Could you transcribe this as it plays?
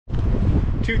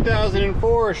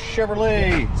2004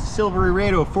 Chevrolet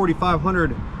Silverado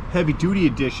 4500 Heavy Duty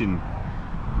Edition.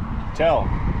 Tell,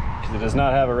 because it does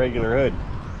not have a regular hood.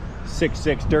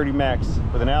 6.6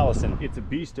 Duramax with an Allison. It's a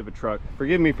beast of a truck.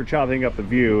 Forgive me for chopping up the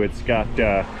view. It's got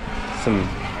some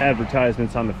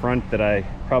advertisements on the front that I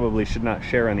probably should not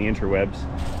share on the interwebs.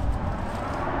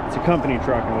 It's a company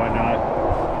truck and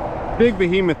whatnot. Big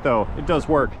behemoth though, it does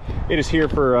work. It is here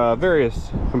for various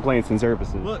complaints and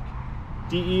services. Look,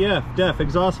 DEF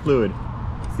exhaust fluid.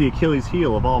 It's the Achilles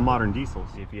heel of all modern diesels.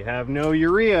 If you have no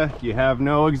urea, you have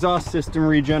no exhaust system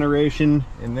regeneration,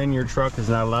 and then your truck is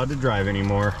not allowed to drive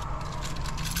anymore.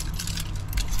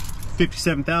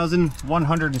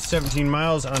 57,117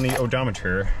 miles on the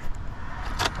odometer.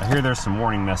 I hear there's some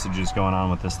warning messages going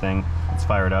on with this thing. Let's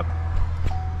fire it up.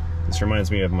 This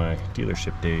reminds me of my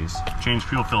dealership days. Change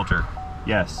fuel filter,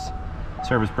 yes.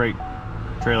 Service brake,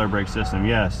 trailer brake system,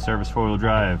 yes. Service four-wheel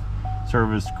drive,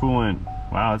 service coolant.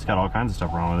 Wow, it's got all kinds of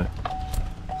stuff wrong with it.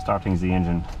 Starting's the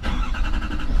engine.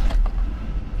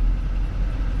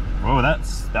 Whoa,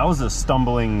 that was a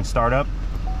stumbling startup.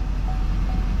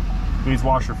 Needs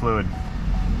washer fluid.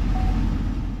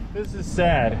 This is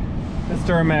sad. This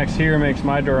Duramax here makes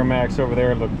my Duramax over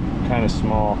there look kind of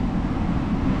small.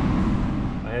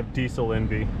 I have diesel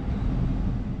envy.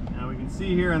 Now we can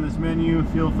see here on this menu,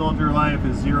 fuel filter life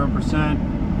is 0%.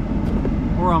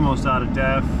 We're almost out of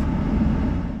def.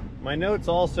 My notes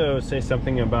also say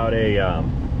something about a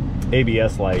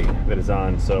ABS light that is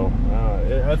on, so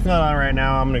it's not on right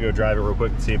now. I'm gonna go drive it real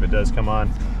quick and see if it does come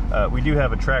on. We do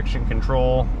have a traction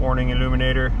control warning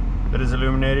illuminator that is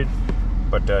illuminated,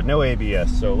 but no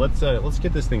ABS. So let's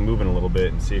get this thing moving a little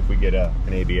bit and see if we get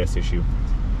an ABS issue.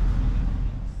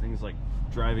 Things like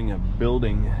driving a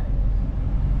building.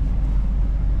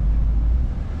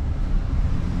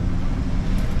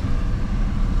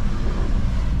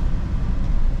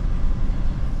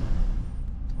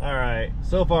 All right,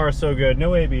 so far so good.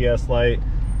 No ABS light.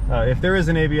 If there is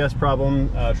an ABS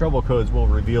problem, trouble codes will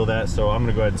reveal that, so I'm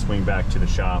gonna go ahead and swing back to the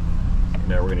shop and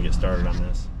we're gonna get started on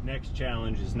this. Next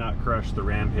challenge is not crush the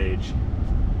Rampage.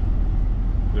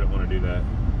 We don't wanna do that.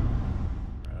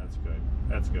 That's good,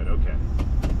 that's good, okay.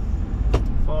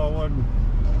 Forward.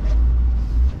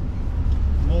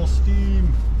 More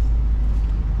steam.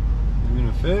 You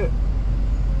gonna fit?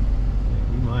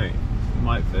 You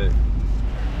might fit.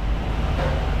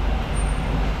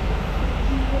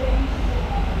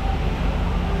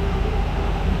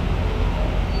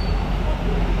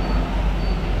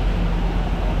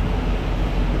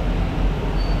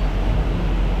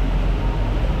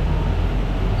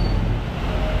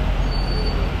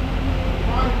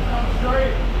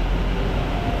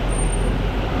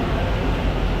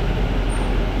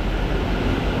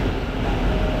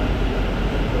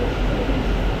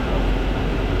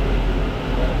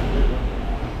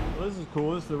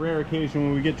 Cool. This is the rare occasion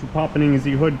when we get to popping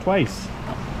the hood twice.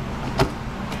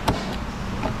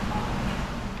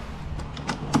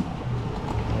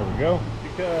 There we go.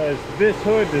 Because this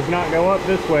hood does not go up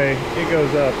this way, it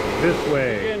goes up this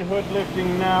way. Again, hood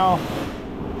lifting now.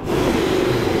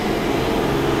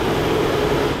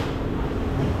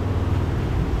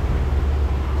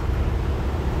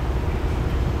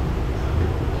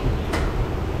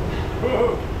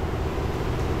 Whoa.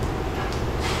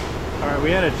 We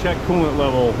had a check coolant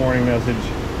level warning message.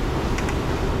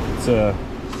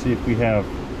 Let's see if we have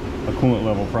a coolant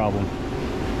level problem.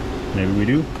 Maybe we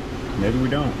do, maybe we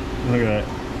don't. Look at that,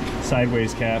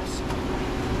 sideways caps.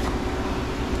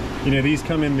 You know, these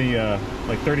come in the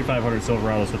like 3500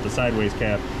 Silverados with the sideways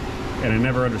cap, and I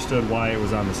never understood why it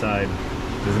was on the side.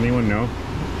 Does anyone know?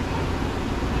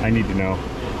 I need to know.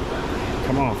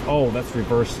 Come off. Oh, that's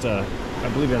reversed. I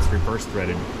believe that's reverse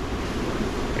threaded,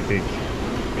 I think.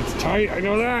 It's tight, I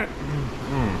know that.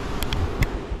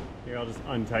 Here, I'll just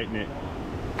untighten it.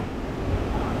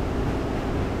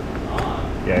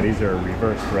 Yeah, these are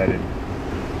reverse threaded.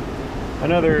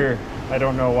 Another, I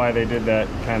don't know why they did that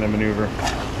kind of maneuver.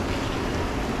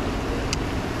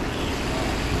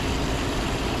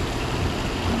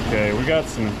 Okay, we got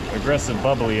some aggressive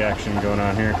bubbly action going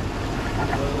on here.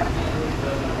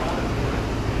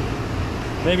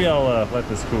 Maybe I'll let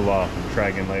this cool off and try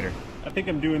again later. I think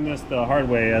I'm doing this the hard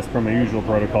way as per my usual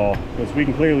protocol, because we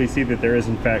can clearly see that there is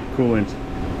in fact coolant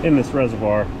in this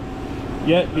reservoir,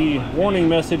 yet the warning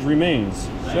message remains.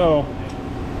 So,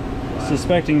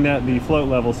 suspecting that the float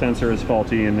level sensor is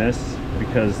faulty in this,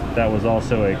 because that was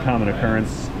also a common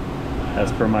occurrence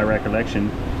as per my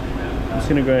recollection, I'm just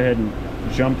going to go ahead and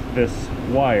jump this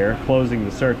wire, closing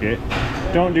the circuit.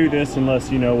 Don't do this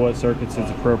unless you know what circuits it's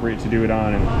appropriate to do it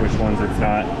on and which ones it's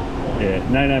not.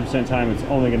 99% of the time it's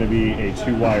only going to be a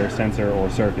 2-wire sensor or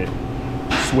circuit.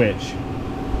 switch.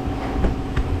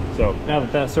 So now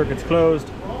that that circuit's closed,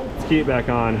 let's key it back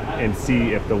on and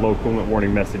see if the low coolant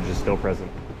warning message is still present.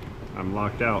 I'm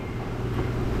locked out.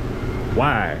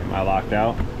 Why am I locked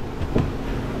out?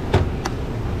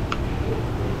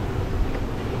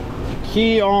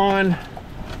 Key on,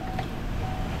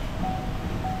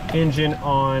 engine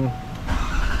on,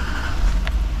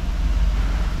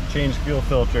 change fuel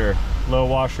filter, low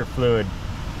washer fluid.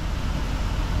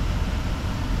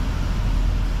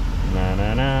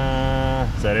 Na.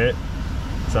 Is that it?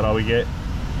 Is that all we get?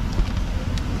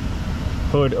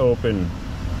 Hood open.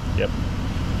 Yep.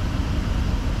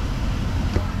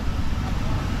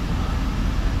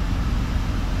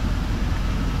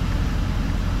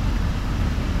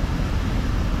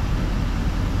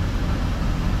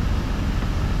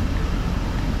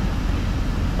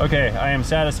 Okay, I am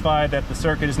satisfied that the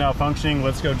circuit is now functioning.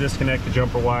 Let's go disconnect the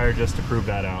jumper wire just to prove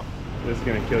that out. This is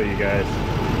gonna kill you guys.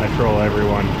 I troll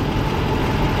everyone.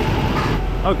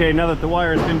 Okay, now that the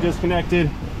wire has been disconnected,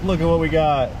 look at what we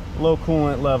got. Low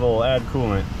coolant level, add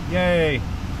coolant. Yay!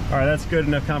 All right, that's good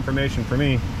enough confirmation for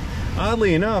me.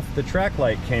 Oddly enough, the track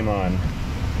light came on.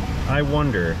 I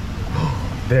wonder,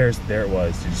 there it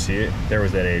was, did you see it? There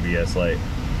was that ABS light.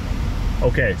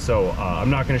 Okay, so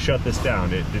I'm not gonna shut this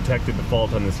down. It detected the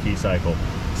fault on this key cycle.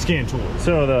 Scan tool.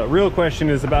 So the real question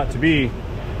is about to be,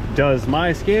 does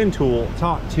my scan tool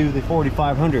talk to the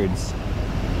 4500s?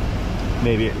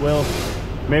 Maybe it will,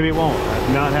 maybe it won't.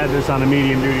 I've not had this on a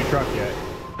medium duty truck yet.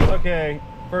 Okay,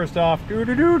 first off,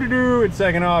 and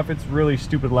second off, it's really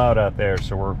stupid loud out there,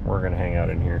 so we're gonna hang out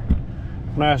in here.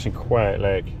 Nice and quiet,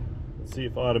 like. Let's see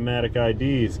if automatic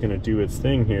ID is gonna do its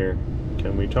thing here.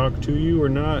 Can we talk to you or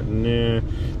not? Nah.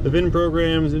 The VIN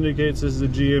programs indicates this is a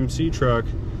GMC truck,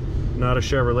 not a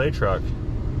Chevrolet truck.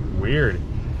 Weird,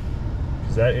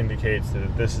 because that indicates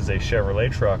that this is a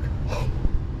Chevrolet truck.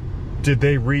 Did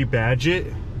they rebadge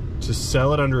it to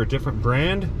sell it under a different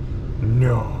brand?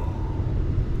 No.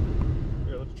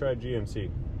 Here, let's try GMC.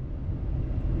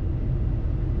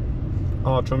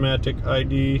 Automatic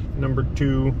ID number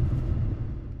 2.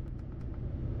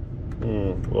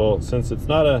 Well, since it's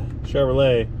not a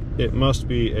Chevrolet, it must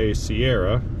be a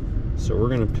Sierra. So we're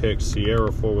gonna pick Sierra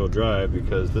 4-wheel drive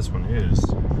because this one is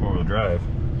 4-wheel drive.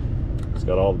 It's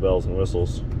got all the bells and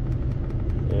whistles.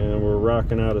 And we're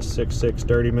rocking out a 6.6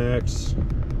 Duramax.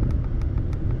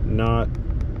 Not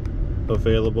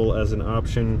available as an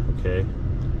option. Okay.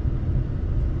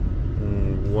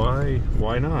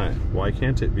 Why not? Why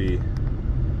can't it be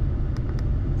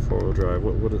 4-wheel drive?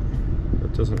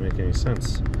 That doesn't make any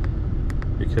sense.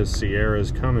 Because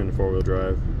Sierras come in 4-wheel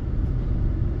drive.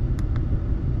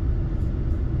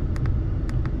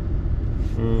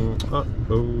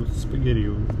 Uh-oh,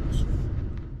 SpaghettiOs.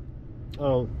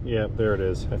 Oh, yeah, there it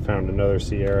is. I found another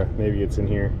Sierra. Maybe it's in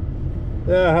here.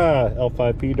 Aha!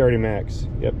 L5P Duramax.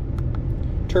 Yep.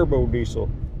 Turbo diesel.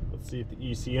 Let's see if the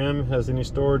ECM has any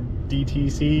stored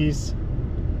DTCs.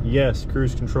 Yes,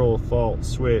 cruise control, fault,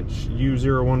 switch,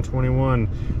 U0121,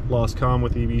 lost comm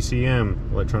with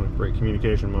EBCM, electronic brake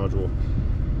communication module.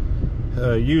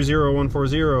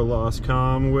 U0140, lost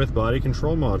comm with body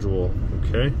control module.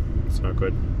 Okay, that's not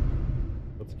good.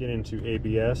 Let's get into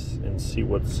ABS and see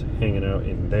what's hanging out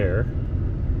in there.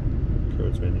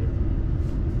 Codes menu.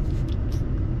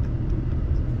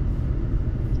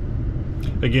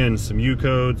 Again, some U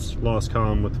codes, lost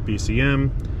comm with BCM.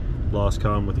 Lost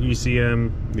comm with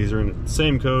ECM. These are in the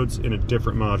same codes in a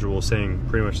different module saying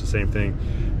pretty much the same thing.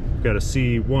 We've got a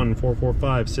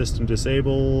C1445 system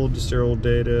disabled, serial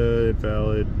data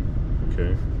invalid.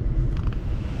 Okay.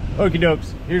 Okie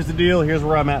dokes, here's the deal, here's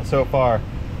where I'm at so far.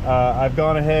 I've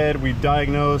gone ahead, we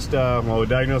diagnosed, we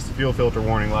diagnosed the fuel filter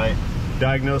warning light,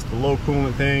 diagnosed the low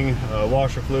coolant thing,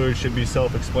 washer fluid should be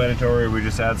self-explanatory, we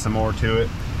just add some more to it.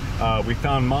 We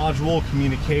found module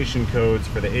communication codes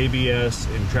for the ABS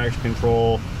and traction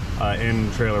control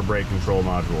and trailer brake control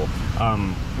module.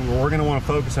 We're going to want to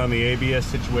focus on the ABS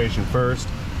situation first.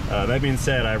 That being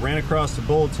said, I ran across the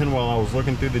bulletin while I was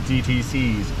looking through the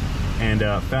DTCs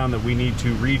and found that we need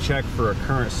to recheck for a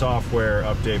current software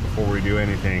update before we do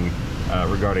anything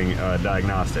regarding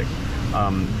diagnostic.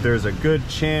 There's a good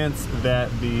chance that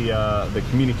the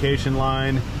communication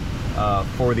line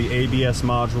for the ABS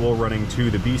module running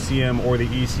to the BCM or the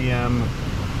ECM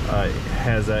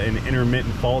has an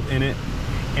intermittent fault in it.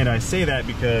 And I say that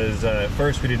because at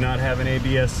first we did not have an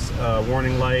ABS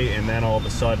warning light, and then all of a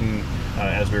sudden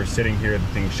as we were sitting here the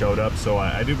thing showed up. So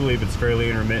I do believe it's fairly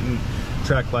intermittent.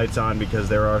 Track light's on because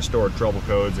there are stored trouble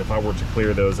codes. If I were to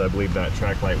clear those, I believe that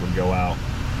track light would go out.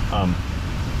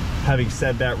 Having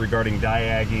said that, regarding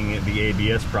diagging the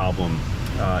ABS problem,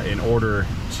 in order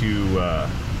to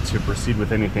to proceed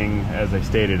with anything, as I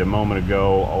stated a moment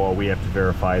ago, we have to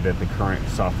verify that the current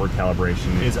software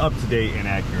calibration is up to date and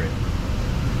accurate.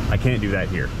 I can't do that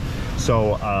here.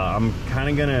 So I'm kind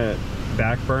of gonna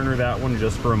back burner that one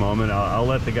just for a moment. I'll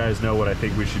let the guys know what I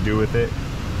think we should do with it.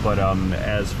 But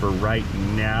as for right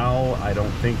now, I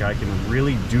don't think I can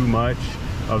really do much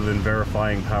other than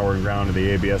verifying power and ground of the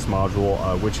ABS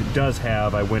module, which it does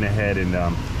have. I went ahead and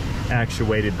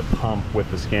actuated the pump with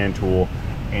the scan tool,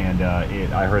 and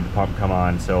I heard the pump come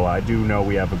on, so I do know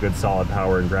we have a good solid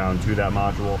power and ground to that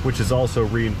module, which is also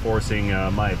reinforcing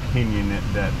my opinion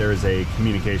that there's a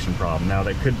communication problem. Now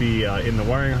that could be in the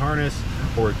wiring harness,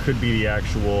 or it could be the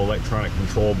actual electronic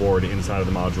control board inside of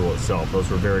the module itself. Those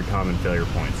were very common failure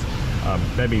points.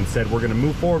 That being said, we're going to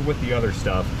move forward with the other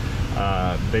stuff.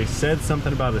 They said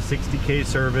something about a 60K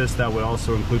service that would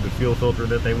also include the fuel filter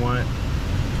that they want,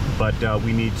 but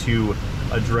we need to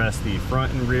address the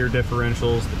front and rear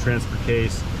differentials, the transfer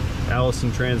case,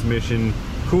 Allison transmission,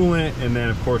 coolant, and then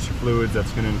of course your fluids. That's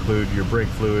going to include your brake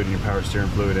fluid and your power steering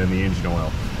fluid and the engine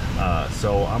oil.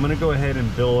 So I'm going to go ahead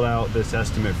and build out this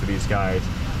estimate for these guys.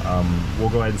 We'll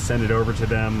go ahead and send it over to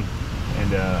them,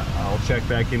 and I'll check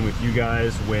back in with you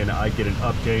guys when I get an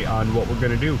update on what we're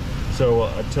going to do. So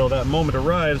until that moment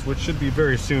arrives, which should be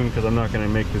very soon because I'm not going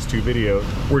to make this 2 videos,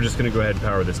 we're just going to go ahead and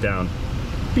power this down.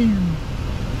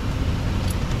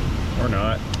 Or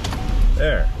not.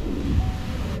 There.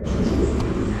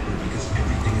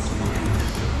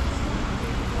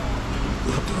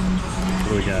 What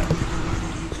do we got?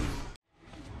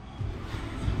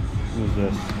 What is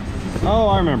this? Oh,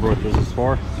 I remember what this is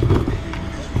for.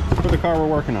 For the car we're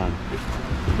working on.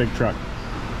 Big truck.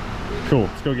 Cool,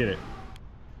 let's go get it.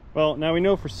 Well, now we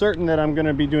know for certain that I'm going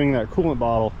to be doing that coolant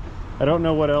bottle. I don't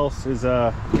know what else is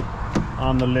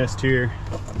on the list here.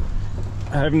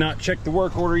 I have not checked the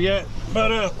work order yet,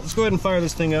 but let's go ahead and fire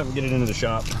this thing up and get it into the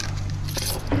shop.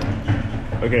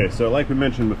 Okay, so like we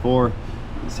mentioned before,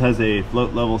 this has a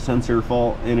float level sensor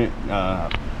fault in it.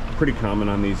 Pretty common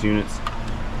on these units.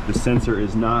 The sensor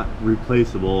is not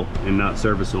replaceable and not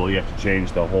serviceable. You have to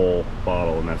change the whole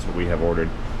bottle, and that's what we have ordered.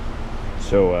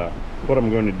 So what I'm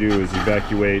going to do is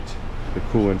evacuate the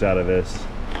coolant out of this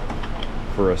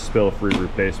for a spill-free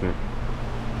replacement.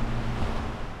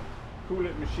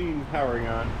 Coolant machine powering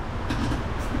on.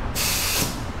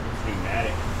 It's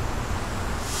pneumatic.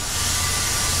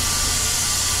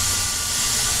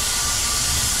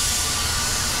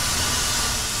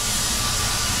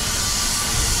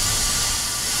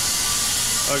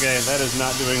 Okay, that is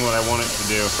not doing what I want it to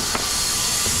do.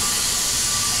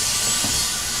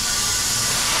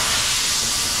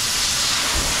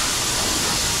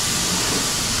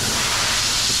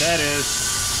 But that is.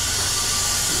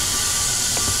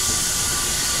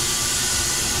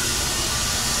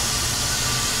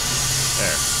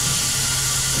 There.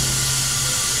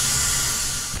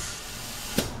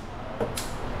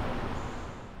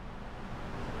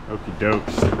 Okie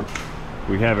dokes.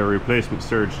 We have a replacement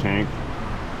surge tank.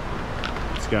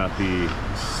 It's got the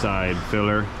side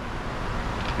filler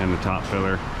and the top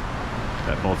filler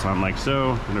that bolts on like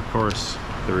so, and of course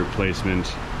the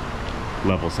replacement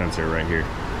level sensor right here.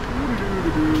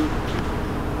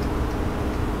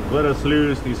 Let us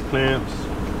loose these clamps.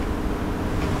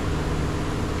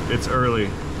 It's early.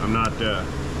 I'm not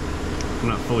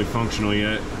fully functional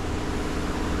yet.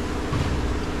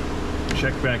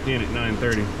 Check back in at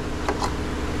 9:30.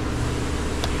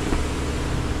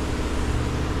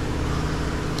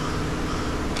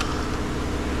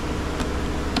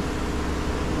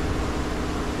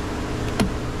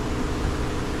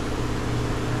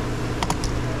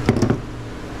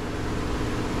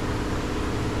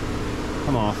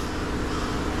 Come off.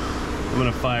 I'm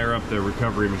going to fire up the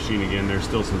recovery machine again. There's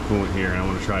still some coolant here, and I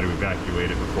want to try to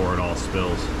evacuate it before it all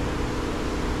spills.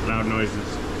 Loud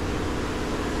noises.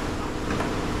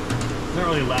 It's not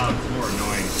really loud, it's more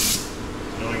annoying.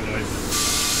 Annoying noises.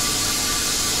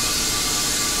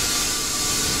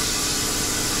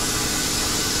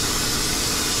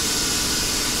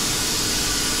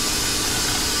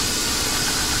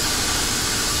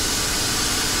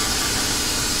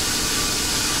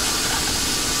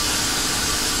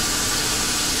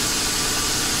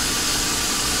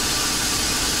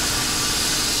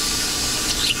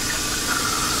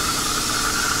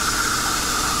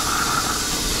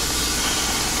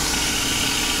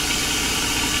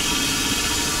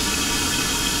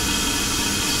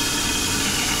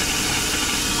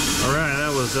 Alright,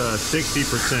 that was 60%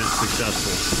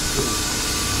 successful.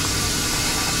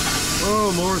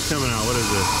 Oh, more's coming out. What is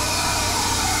this?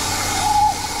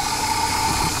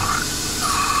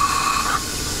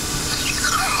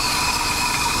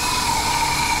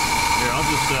 Here, I'll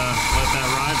just let that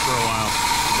ride for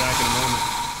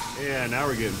Yeah, now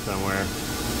we're getting somewhere.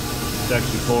 It's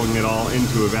actually pulling it all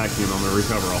into a vacuum. I'm gonna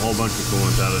recover a whole bunch of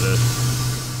coolant out of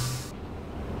this.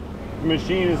 The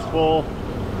machine is full.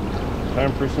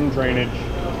 Time for some drainage.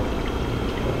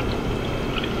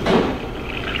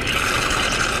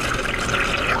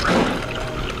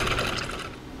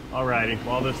 Alrighty,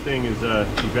 while this thing is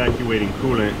evacuating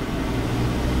coolant,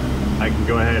 I can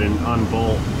go ahead and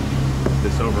unbolt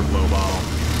this overflow bottle.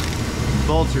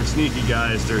 Bolts are sneaky,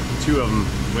 guys. There are two of them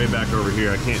way back over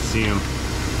here. I can't see them.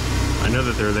 I know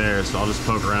that they're there, so I'll just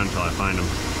poke around until I find them.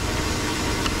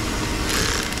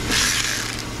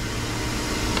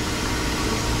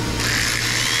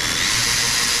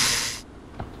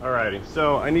 Alrighty,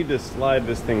 so I need to slide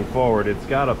this thing forward. It's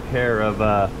got a pair of,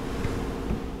 I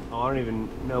don't even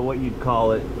know what you'd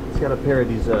call it. It's got a pair of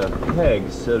these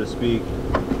pegs, so to speak.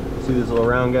 See these little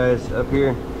round guys up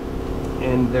here?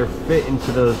 And they're fit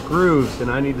into those grooves, and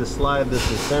I need to slide this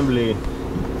assembly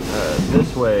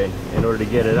this way in order to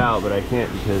get it out, but I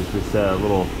can't because this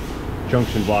little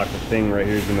junction block thing right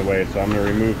here is in the way. So I'm going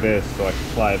to remove this so I can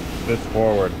slide this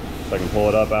forward so I can pull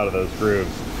it up out of those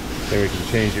grooves. Then we can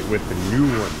change it with the new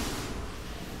one.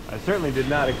 I certainly did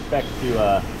not expect to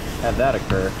have that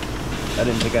occur. I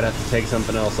didn't think I'd have to take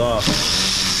something else off.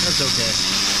 That's okay.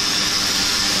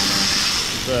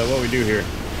 That's what we do here.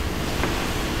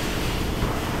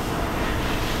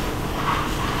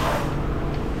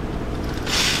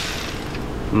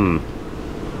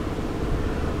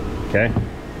 Okay.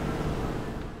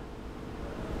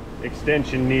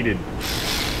 Extension needed.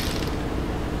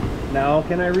 Now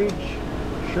can I reach?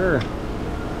 Sure.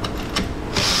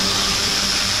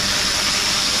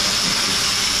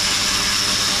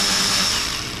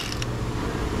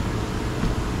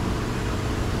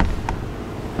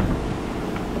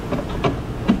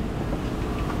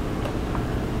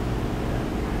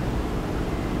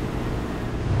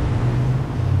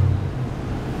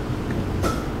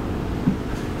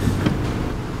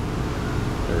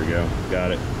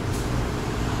 Got it.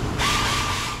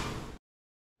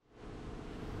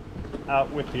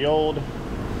 Out with the old,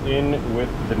 in with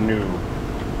the new.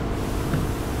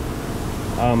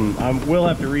 I will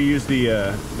have to reuse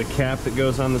the cap that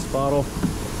goes on this bottle.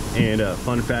 And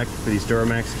fun fact for these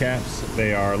Duramax caps,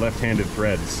 they are left-handed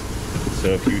threads. So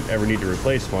if you ever need to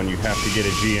replace one, you have to get a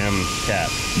GM cap.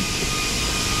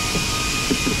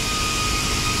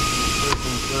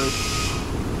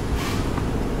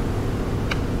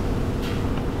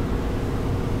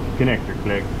 Connector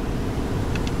click.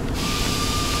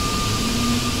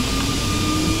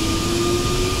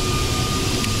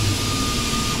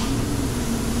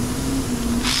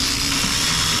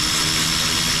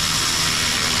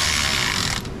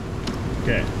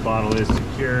 Okay, bottle is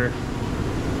secure.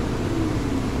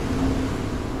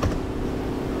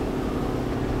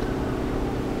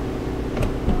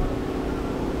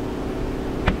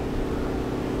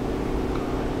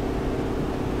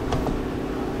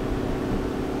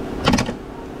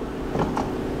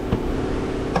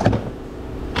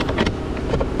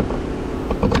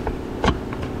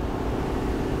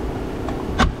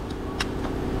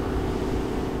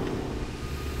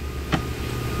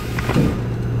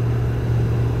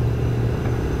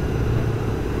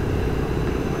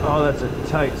 Oh, that's a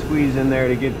tight squeeze in there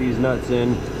to get these nuts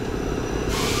in.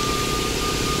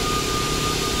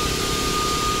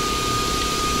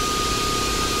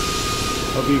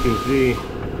 Hope you can see.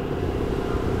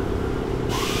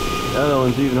 The other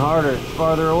one's even harder, it's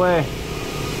farther away.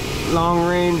 Long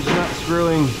range nut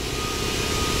screwing.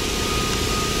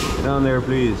 Get on there,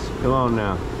 please. Come on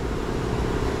now.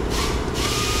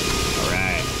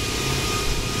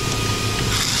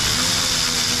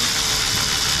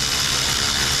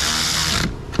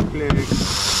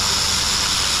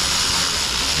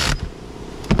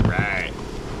 Right.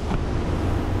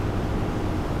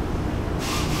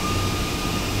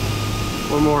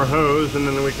 One more hose and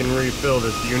then we can refill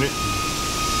this unit.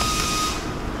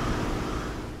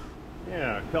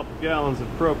 Yeah, a couple gallons of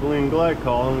propylene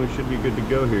glycol and we should be good to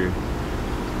go here.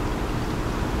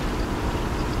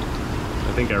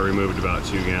 I think I removed about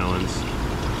 2 gallons.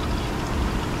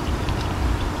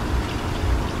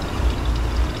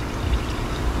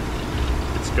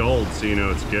 Gold, so you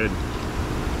know it's good.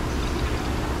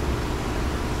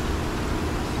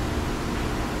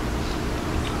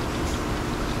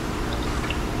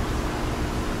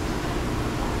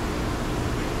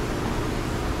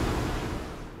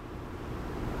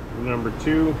 Number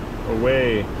 2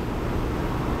 away.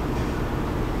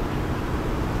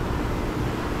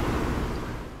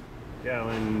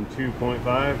 Gallon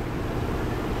 2.5.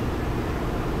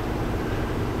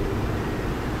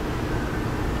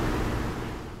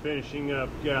 Finishing up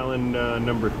gallon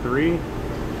number 3.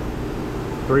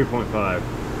 3.5.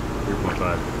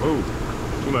 3.5. Oh,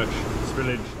 too much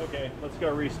spillage. Okay, let's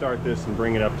go restart this and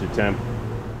bring it up to temp.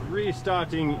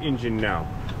 Restarting engine now.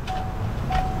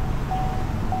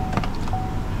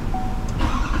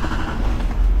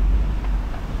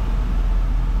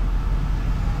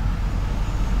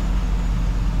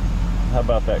 How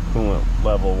about that coolant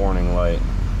level warning light?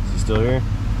 Is it still here?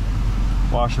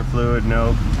 Washer fluid,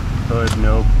 nope. Hood,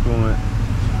 nope. Coolant.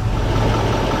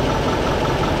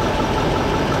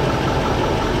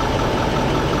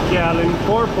 Gallon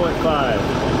 4.5.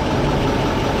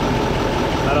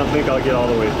 I don't think I'll get all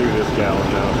the way through this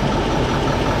gallon now.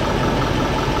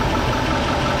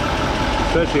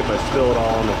 Especially if I spill it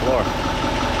all on the floor.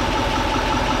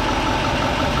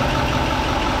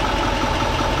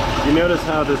 You notice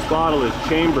how this bottle is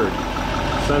chambered.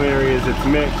 Some areas it's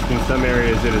mixed, in some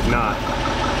areas it is not.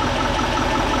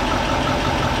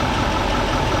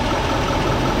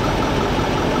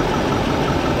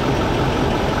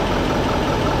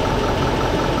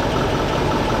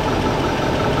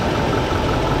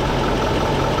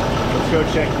 Let's go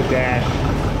check the dash.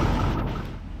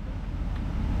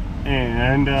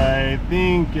 And I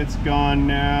think it's gone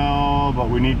now, but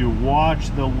we need to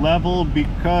watch the level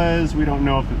because we don't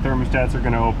know if the thermostats are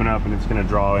going to open up and it's going to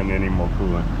draw in any more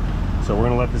coolant. So we're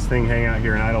going to let this thing hang out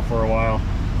here and idle for a while.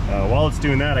 While it's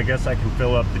doing that, I guess I can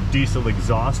fill up the diesel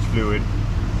exhaust fluid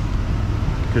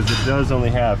because it does only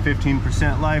have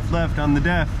 15% life left on the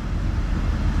DEF.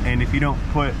 And if you don't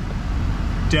put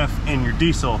DEF in your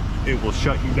diesel, it will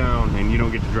shut you down and you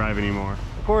don't get to drive anymore.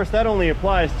 Of course, that only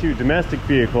applies to domestic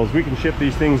vehicles. We can ship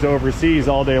these things overseas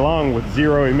all day long with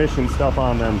zero emission stuff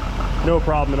on them. No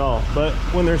problem at all. But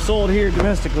when they're sold here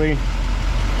domestically,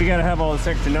 you gotta have all this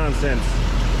extra nonsense.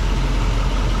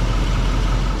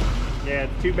 Yeah,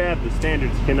 it's too bad the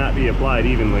standards cannot be applied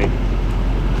evenly,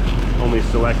 only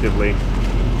selectively.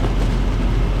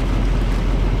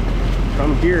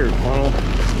 Come here, funnel.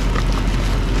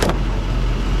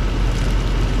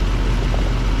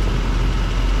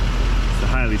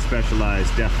 Highly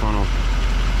specialized DEF funnel.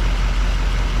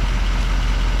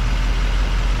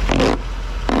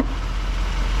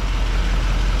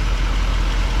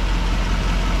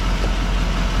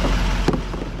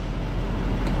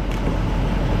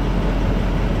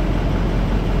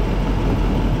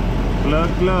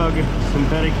 Glug glug,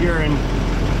 synthetic urine.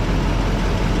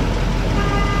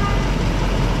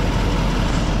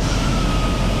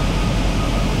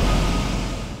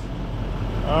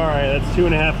 All right, that's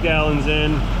 2.5 gallons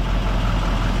in,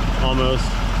 almost.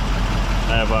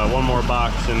 I have one more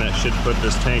box and that should put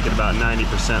this tank at about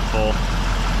 90% full.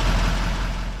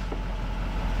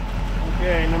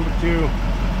 Okay, number 2,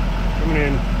 coming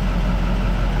in.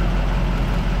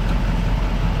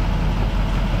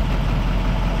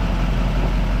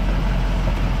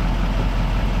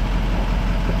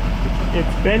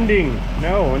 It's bending.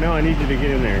 No, I need you to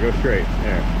get in there, go straight,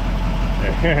 there.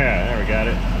 There we got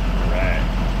it. Right.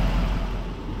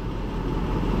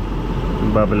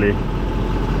 Bubbly. I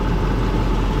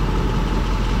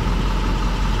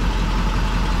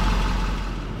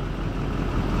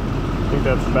think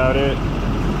that's about it.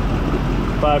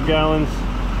 5 gallons.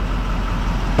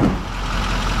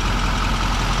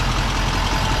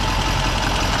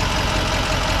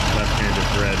 Left-handed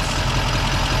threads.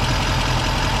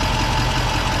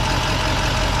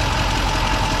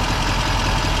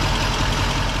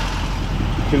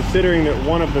 Considering that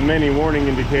one of the many warning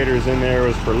indicators in there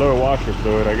was for low washer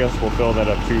fluid, I guess we'll fill that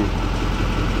up too.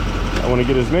 I want to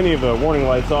get as many of the warning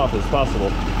lights off as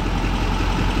possible.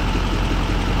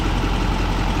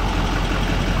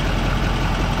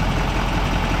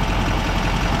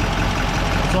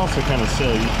 It's also kind of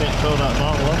silly, you can't fill that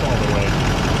bottle up all the way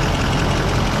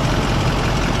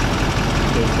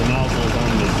because the nozzle is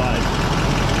on the side.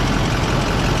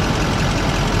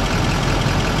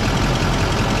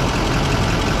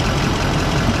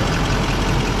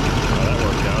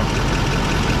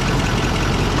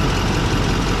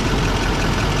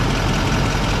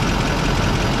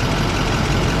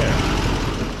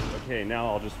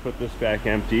 Now I'll just put this back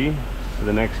empty so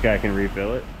the next guy can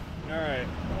refill it. All right,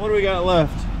 what do we got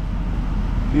left?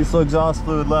 Diesel exhaust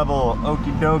fluid level,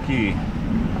 okie dokie.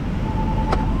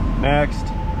 Next,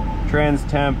 trans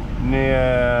temp,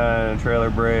 trailer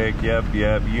brake, yep,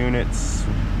 units.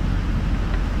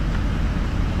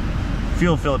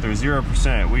 Fuel filter,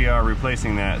 0%. We are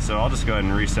replacing that, so I'll just go ahead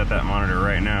and reset that monitor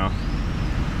right now.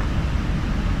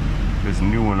 There's a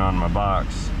new one on my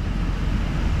box.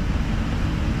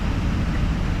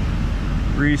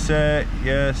 Reset,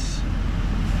 yes.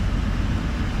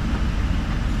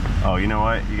 Oh, you know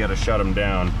what? You gotta shut them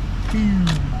down.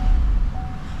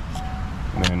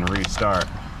 And then restart.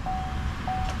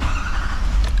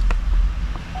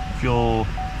 fuel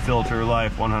filter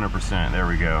life 100%. There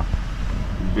we go.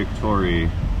 Victory.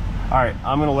 All right,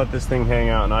 I'm gonna let this thing hang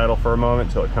out and idle for a moment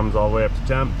until it comes all the way up to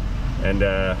temp. And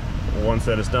once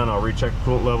that is done, I'll recheck the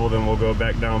coolant level, then we'll go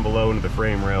back down below into the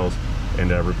frame rails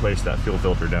and replace that fuel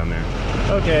filter down there.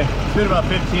 Okay, it's been about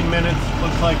 15 minutes.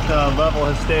 Looks like the level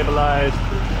has stabilized.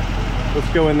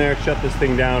 Let's go in there, shut this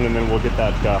thing down, and then we'll get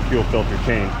that fuel filter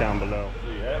changed down below.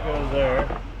 See, that goes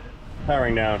there.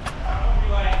 Powering down.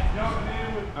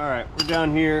 All right, we're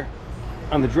down here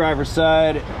on the driver's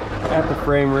side at the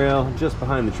frame rail, just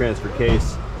behind the transfer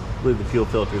case. I believe the fuel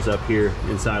filter's up here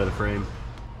inside of the frame.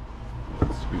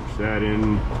 Scooch that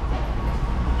in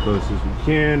close as we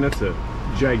can. That's a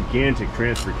gigantic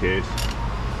transfer case.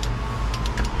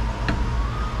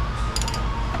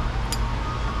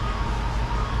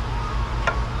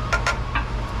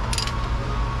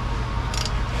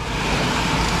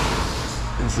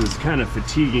 This is kind of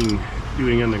fatiguing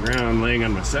doing on the ground, laying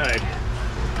on my side.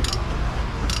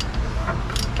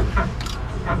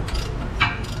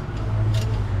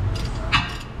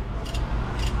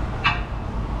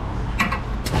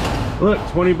 Look,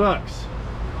 20 bucks.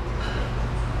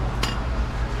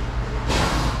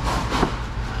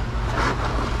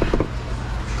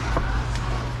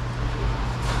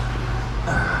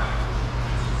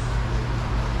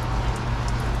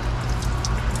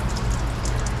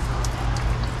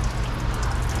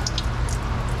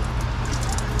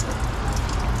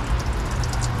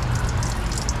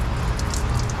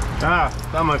 Ah,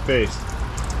 it's on my face.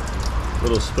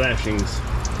 Little splashings.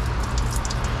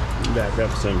 Back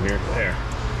up some here. There.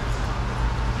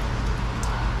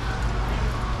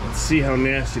 Let's see how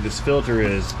nasty this filter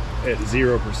is at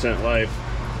 0% life.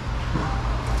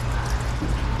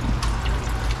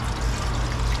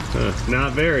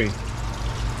 Not very.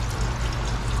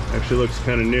 Actually looks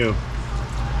kind of new.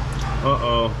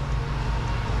 Uh-oh.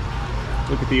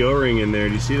 Look at the O-ring in there.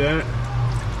 Do you see that?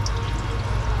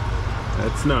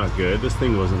 That's not good. This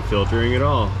thing wasn't filtering at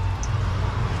all.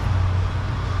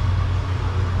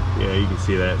 Yeah, you can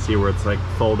see that. See where it's like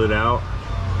folded out?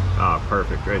 Ah,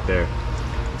 perfect, right there.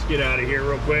 Let's get out of here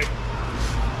real quick.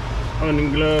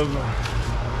 Hunting glove.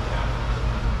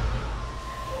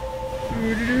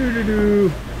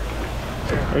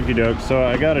 Okie doke. So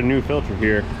I got a new filter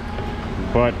here,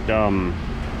 but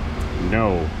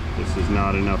no, this is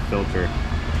not enough filter.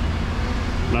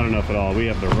 Not enough at all. We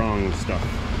have the wrong stuff.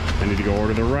 I need to go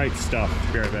order the right stuff.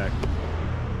 Be right back.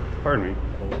 Pardon me.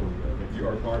 You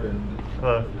are pardoned.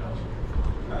 Hello.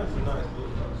 That's a nice.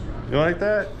 You like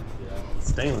that?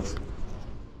 Stainless.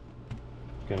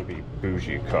 It's gonna be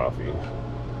bougie coffee.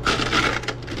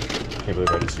 Can't believe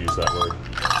I just used that word.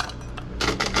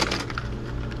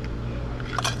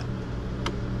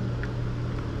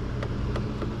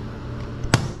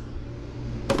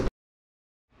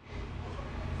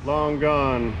 Long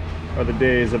gone are the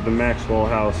days of the Maxwell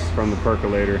house from the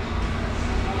percolator.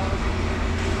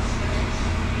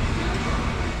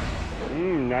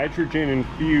 Nitrogen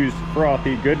infused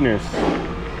frothy goodness.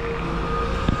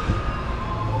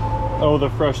 Oh, the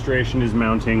frustration is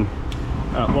mounting.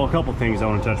 Well, a couple things I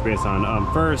want to touch base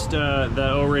on. First,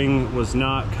 the O-ring was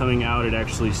not coming out. It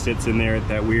actually sits in there at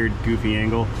that weird goofy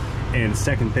angle. And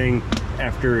second thing,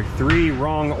 after 3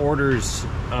 wrong orders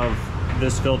of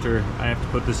this filter, I have to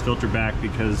put this filter back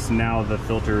because now the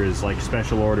filter is like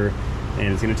special order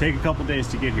and it's going to take a couple days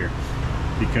to get here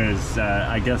because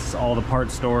I guess all the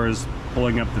part stores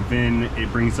pulling up the VIN,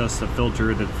 it brings us a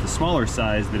filter that's the smaller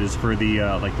size that is for the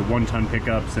like the 1-ton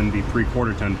pickups and the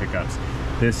 3/4 ton pickups.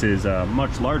 This is a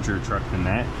much larger truck than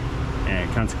that, and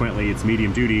consequently it's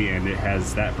medium duty and it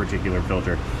has that particular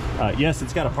filter. Yes,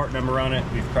 it's got a part number on it.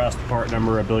 We've crossed the part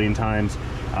number a billion times.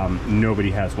 Nobody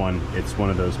has one. It's one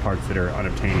of those parts that are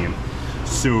unobtainium.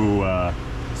 So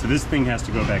this thing has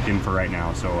to go back in for right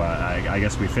now. So I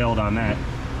guess we failed on that.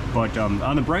 But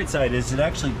on the bright side is it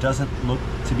actually doesn't look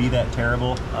to be that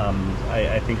terrible.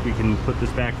 I think we can put this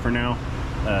back for now.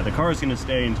 The car is going to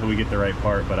stay until we get the right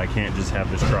part, but I can't just have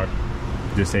this truck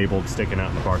disabled sticking out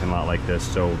in the parking lot like this,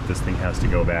 so this thing has to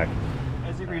go back.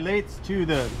 As it relates to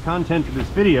the content of this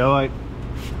video, I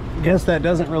guess that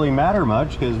doesn't really matter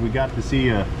much because we got to see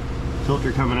a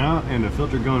filter coming out and a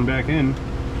filter going back in.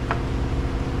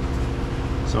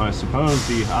 So I suppose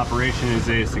the operation is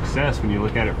a success when you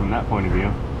look at it from that point of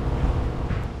view.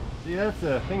 See, that's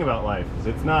the thing about life, is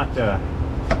it's not a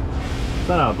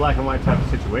black and white type of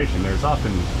situation. There's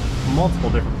often multiple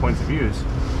different points of views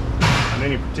on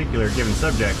any particular given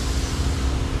subject.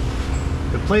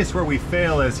 The place where we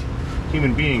fail as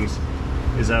human beings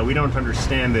is we don't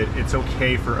understand that it's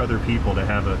okay for other people to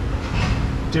have a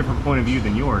different point of view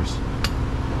than yours,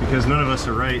 because none of us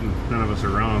are right and none of us are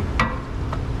wrong.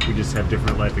 We just have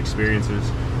different life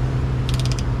experiences.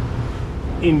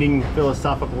 Ending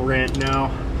philosophical rant now.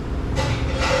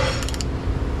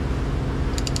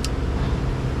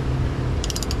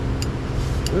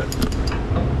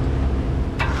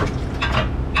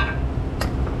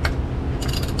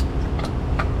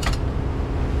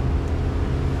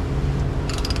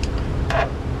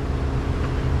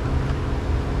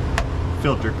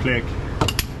 Filter click.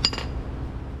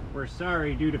 We're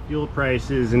sorry, due to fuel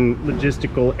prices and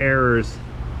logistical errors,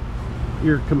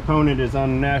 your component is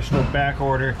on national back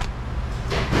order.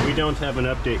 We don't have an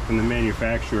update from the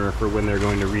manufacturer for when they're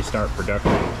going to restart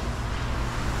production.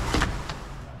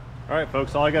 All right,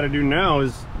 folks, all I got to do now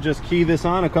is just key this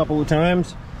on a couple of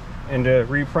times and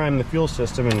reprime the fuel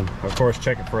system, and of course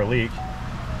check it for a leak.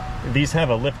 These have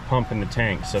a lift pump in the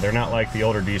tank, so they're not like the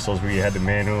older diesels where you had to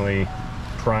manually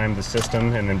prime the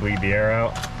system and then bleed the air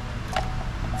out.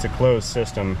 It's a closed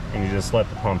system and you just let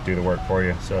the pump do the work for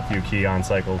you. So a few key on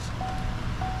cycles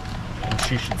and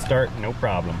she should start no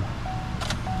problem.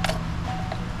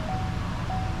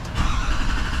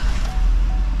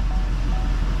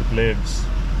 It lives.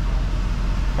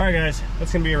 All right, guys,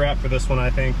 that's gonna be a wrap for this one,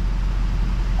 I think.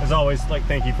 As always,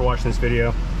 thank you for watching this video.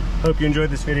 Hope you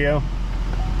enjoyed this video.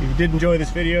 If you did enjoy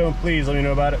this video, please let me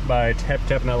know about it by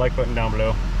tapping that like button down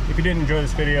below. If you didn't enjoy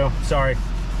this video, sorry,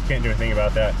 can't do anything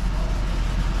about that.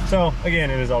 So again,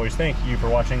 and as always, thank you for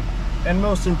watching, and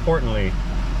most importantly,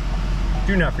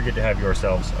 do not forget to have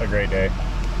yourselves a great day.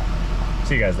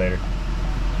 See you guys later.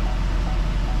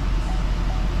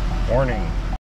 Warning.